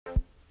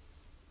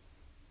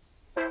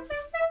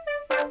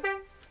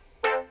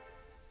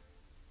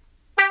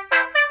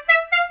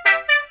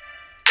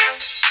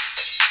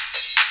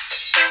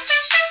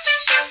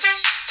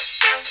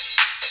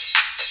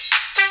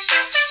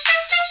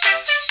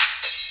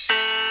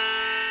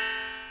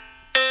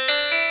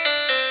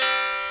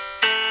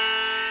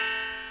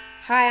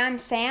Hi, I'm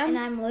Sam. And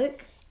I'm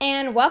Luke.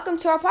 And welcome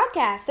to our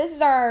podcast. This is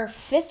our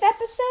 5th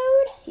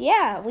episode.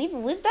 Yeah, we've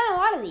done a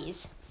lot of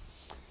these.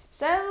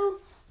 So,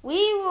 we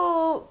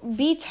will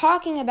be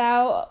talking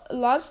about a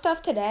lot of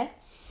stuff today.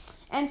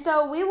 And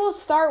so, we will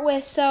start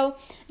with,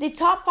 the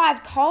top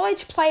 5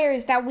 college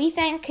players that we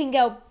think can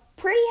go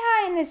pretty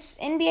high in this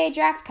NBA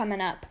draft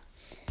coming up.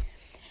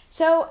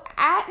 So,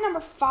 at number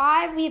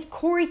 5, we have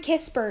Corey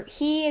Kispert.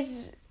 He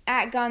is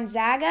at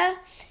Gonzaga.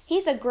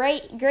 He's a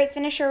great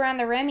finisher around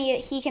the rim.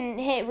 He can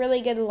hit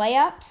really good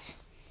layups.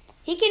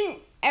 He can,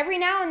 every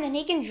now and then,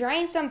 he can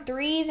drain some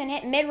threes and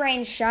hit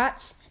mid-range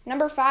shots.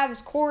 Number 5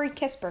 is Corey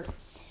Kispert.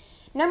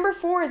 Number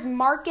 4 is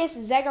Marcus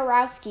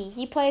Zegarowski.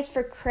 He plays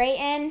for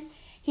Creighton.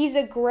 He's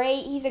a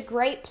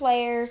great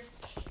player.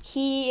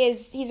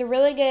 He's a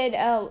really good,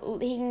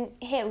 he can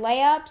hit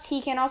layups.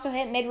 He can also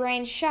hit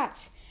mid-range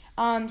shots.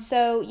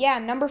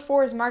 Number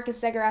 4 is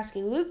Marcus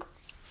Zegarowski. Luke?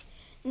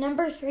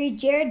 Number 3,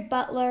 Jared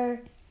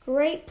Butler.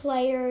 Great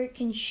player,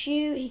 can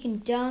shoot, he can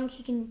dunk,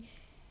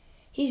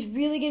 he's a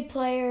really good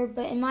player,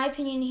 but in my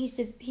opinion,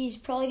 he's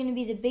probably going to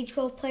be the Big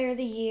 12 Player of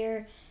the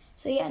Year.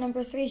 So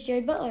number 3 is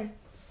Jared Butler.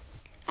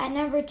 At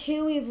number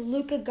 2, we have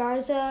Luka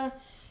Garza.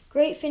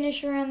 Great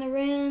finisher around the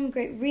rim,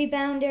 great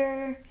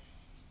rebounder.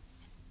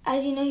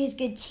 As you know, he's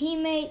good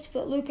teammates,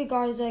 but Luka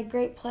Garza,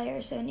 great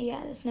player. So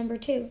that's number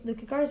 2,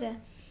 Luka Garza.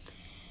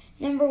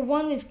 Number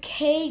 1, we have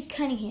Cade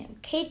Cunningham.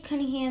 Cade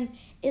Cunningham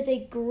is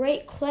a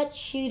great clutch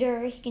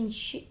shooter. He can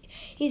shoot.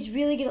 He's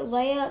really good at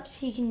layups.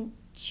 He can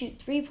shoot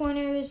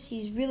three-pointers.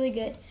 He's really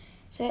good.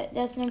 So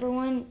that's number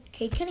 1,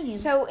 Cade Cunningham.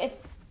 So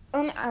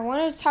I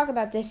wanted to talk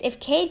about this. If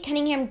Cade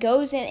Cunningham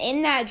goes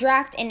in that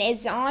draft and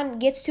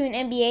gets to an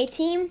NBA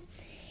team,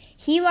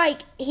 he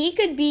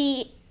could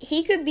be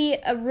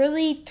a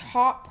really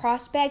top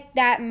prospect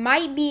that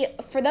might be,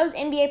 for those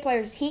NBA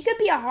players, he could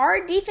be a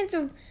hard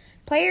defensive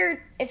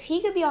player, if he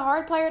could be a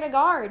hard player to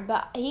guard,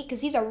 because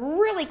he's a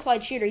really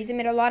clutch shooter. He's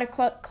made a lot of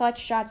clutch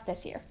shots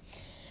this year.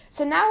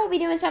 So now we'll be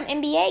doing some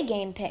NBA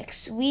game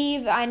picks.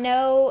 I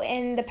know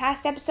in the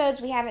past episodes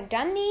we haven't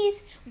done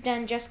these. We've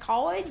done just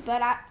college,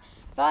 but I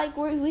feel like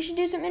we should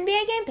do some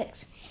NBA game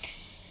picks.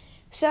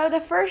 So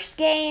the first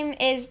game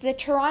is the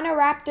Toronto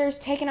Raptors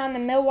taking on the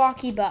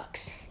Milwaukee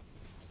Bucks.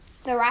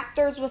 The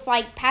Raptors with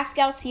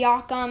Pascal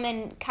Siakam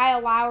and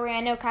Kyle Lowry. I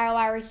know Kyle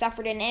Lowry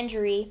suffered an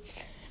injury,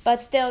 but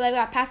still, they've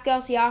got Pascal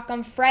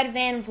Siakam, Fred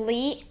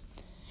VanVleet.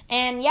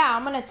 And,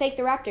 I'm going to take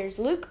the Raptors.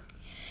 Luke?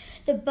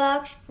 The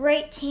Bucks,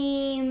 great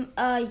team.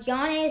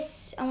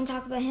 Giannis, I want to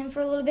talk about him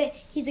for a little bit.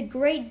 He's a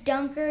great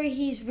dunker.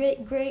 He's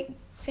great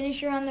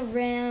finisher on the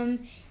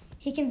rim.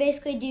 He can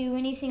basically do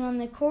anything on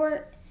the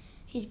court.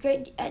 He's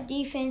great at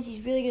defense.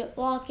 He's really good at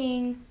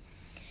blocking.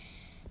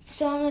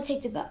 So I'm going to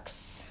take the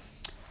Bucks.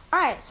 All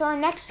right, so our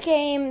next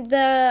game,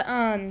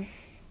 the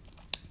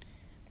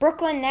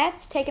Brooklyn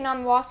Nets taking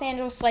on the Los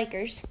Angeles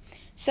Lakers.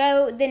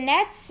 So the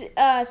Nets,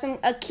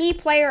 a key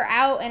player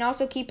out and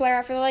also key player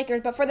out for the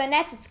Lakers. But for the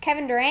Nets, it's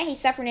Kevin Durant.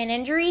 He's suffering an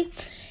injury.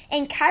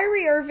 And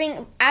Kyrie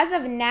Irving, as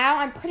of now,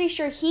 I'm pretty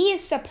sure he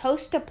is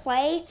supposed to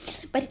play.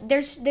 But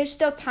there's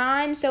still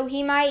time, so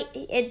he might.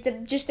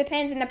 It just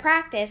depends on the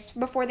practice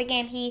before the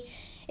game.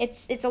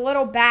 It's a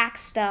little back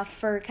stuff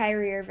for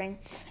Kyrie Irving.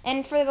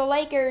 And for the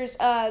Lakers,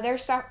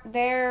 their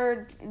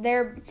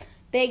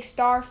big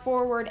star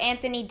forward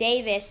Anthony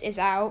Davis is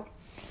out.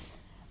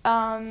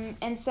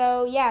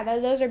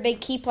 Those are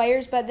big key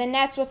players. But the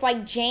Nets with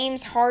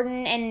James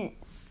Harden and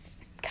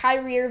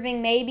Kyrie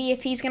Irving, maybe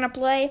if he's going to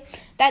play,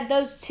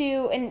 those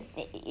two, and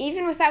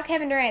even without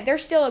Kevin Durant, they're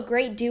still a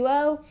great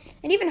duo.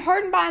 And even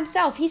Harden by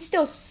himself, he's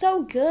still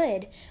so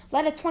good.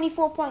 Led a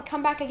 24-point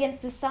comeback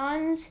against the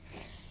Suns.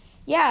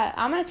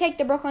 I'm going to take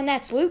the Brooklyn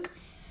Nets. Luke?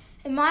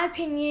 In my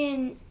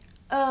opinion,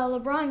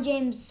 LeBron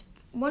James,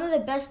 one of the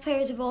best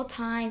players of all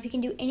time. He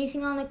can do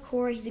anything on the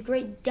court. He's a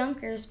great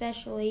dunker,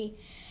 especially.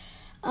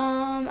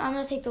 I'm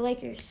going to take the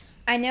Lakers.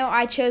 I know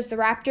I chose the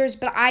Raptors,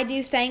 but I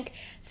do think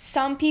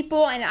some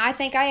people, and I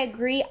think I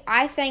agree,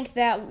 I think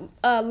that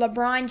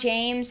LeBron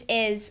James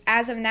is,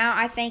 as of now,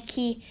 I think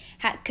he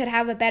could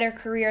have a better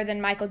career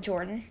than Michael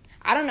Jordan.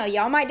 I don't know.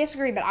 Y'all might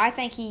disagree, but I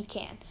think he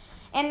can.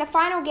 And the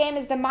final game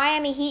is the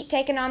Miami Heat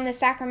taking on the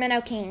Sacramento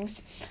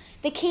Kings.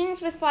 The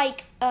Kings with,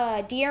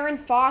 De'Aaron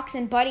Fox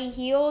and Buddy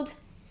Hield,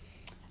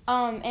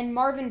 and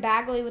Marvin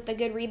Bagley with a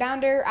good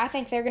rebounder, I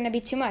think they're going to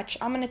be too much.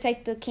 I'm going to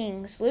take the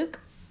Kings. Luke?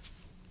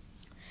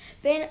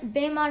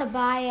 Bam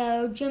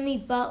Adebayo, Jimmy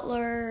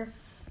Butler,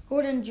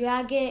 Gordon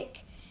Dragic,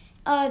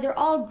 they're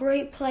all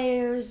great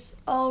players,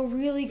 all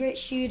really great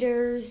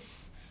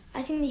shooters.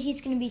 I think the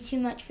Heat's going to be too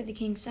much for the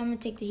Kings, so I'm going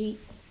to take the Heat.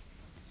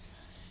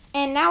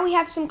 And now we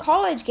have some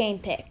college game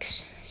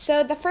picks.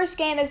 So the first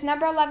game is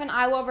number 11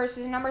 Iowa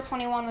versus number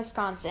 21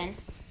 Wisconsin.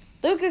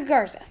 Luka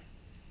Garza.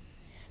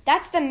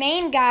 That's the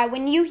main guy.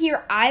 When you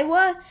hear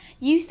Iowa,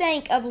 you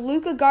think of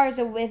Luka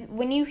Garza.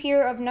 When you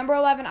hear of number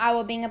 11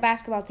 Iowa being a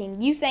basketball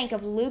team, you think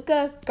of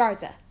Luka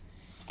Garza.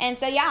 And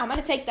so I'm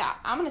gonna take the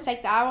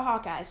Iowa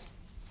Hawkeyes.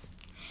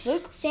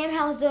 Luke? Sam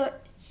Hauser,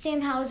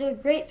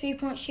 great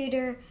 3-point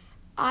shooter.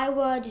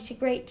 Iowa, just a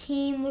great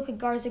team. Luka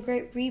Garza's a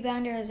great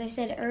rebounder, as I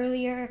said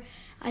earlier.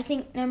 I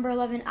think number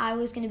 11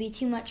 Iowa is going to be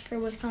too much for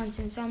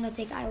Wisconsin, so I'm going to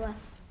take Iowa.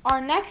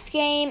 Our next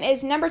game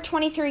is number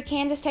 23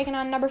 Kansas taking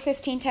on number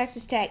 15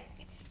 Texas Tech.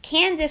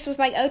 Kansas was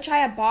like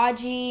Ochai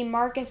Agbaji,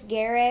 Marcus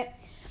Garrett,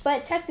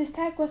 but Texas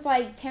Tech with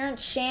like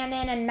Terrence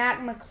Shannon and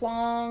Mac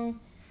McClung,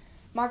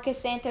 Marcus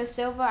Santos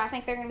Silva. I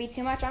think they're going to be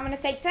too much. I'm going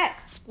to take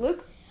Tech.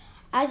 Luke?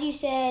 As you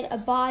said,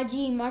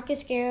 Agbaji,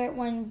 Marcus Garrett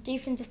won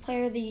Defensive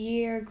Player of the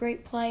Year,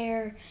 great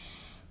player.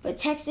 But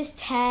Texas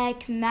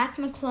Tech, Mac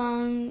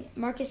McClung,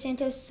 Marcus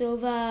Santos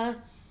Silva,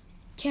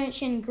 Terrence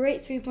Shannon,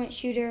 great three-point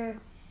shooter.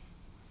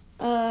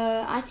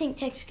 I think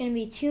Tech's going to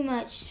be too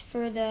much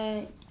for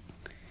the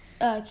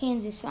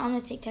Kansas, so I'm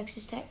going to take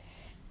Texas Tech.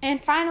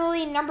 And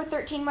finally, number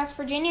 13 West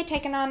Virginia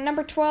taking on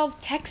number 12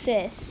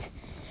 Texas.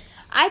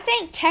 I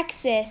think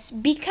Texas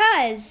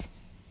because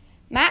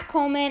Matt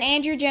Coleman,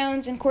 Andrew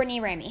Jones, and Courtney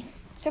Ramey.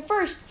 So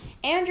first,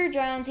 Andrew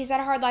Jones, he's had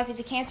a hard life. He's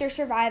a cancer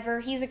survivor.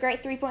 He's a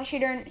great three-point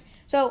shooter.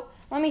 So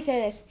let me say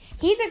this.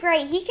 He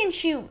can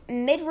shoot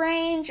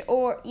mid-range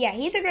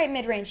he's a great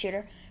mid-range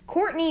shooter.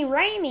 Courtney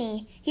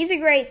Ramey, he's a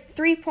great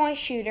three-point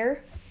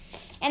shooter.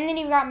 And then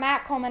you've got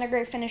Matt Coleman, a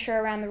great finisher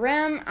around the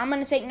rim. I'm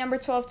going to take number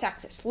 12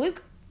 Texas.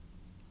 Luke?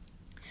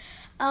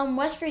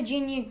 West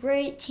Virginia,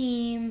 great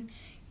team.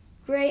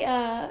 Great.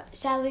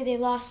 Sadly, they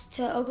lost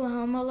to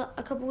Oklahoma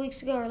a couple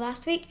weeks ago or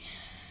last week.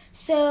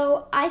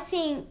 So I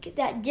think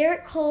that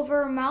Derek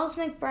Culver, Miles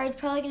McBride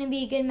probably going to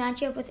be a good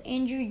matchup with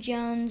Andrew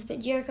Jones, but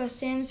Jericho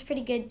Sims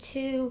pretty good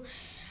too.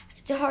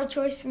 It's a hard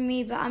choice for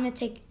me, but I'm going to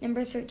take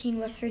number 13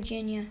 West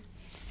Virginia.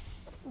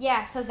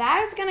 Yeah, so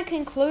that is going to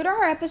conclude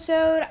our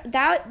episode.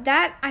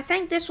 That I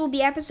think this will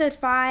be episode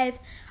 5.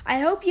 I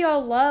hope you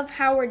all love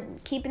how we're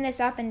keeping this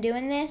up and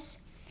doing this.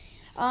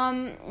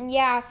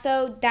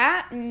 So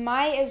that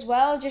might as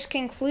well just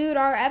conclude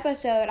our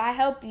episode. I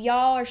hope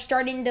y'all are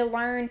starting to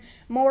learn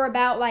more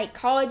about like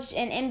college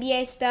and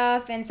NBA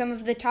stuff and some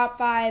of the top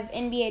 5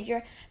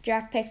 NBA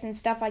draft picks and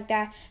stuff like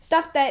that.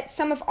 Stuff that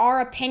some of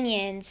our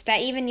opinions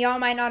that even y'all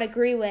might not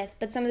agree with,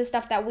 but some of the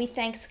stuff that we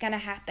think is going to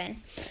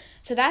happen.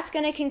 So that's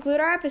going to conclude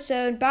our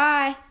episode.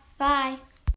 Bye. Bye.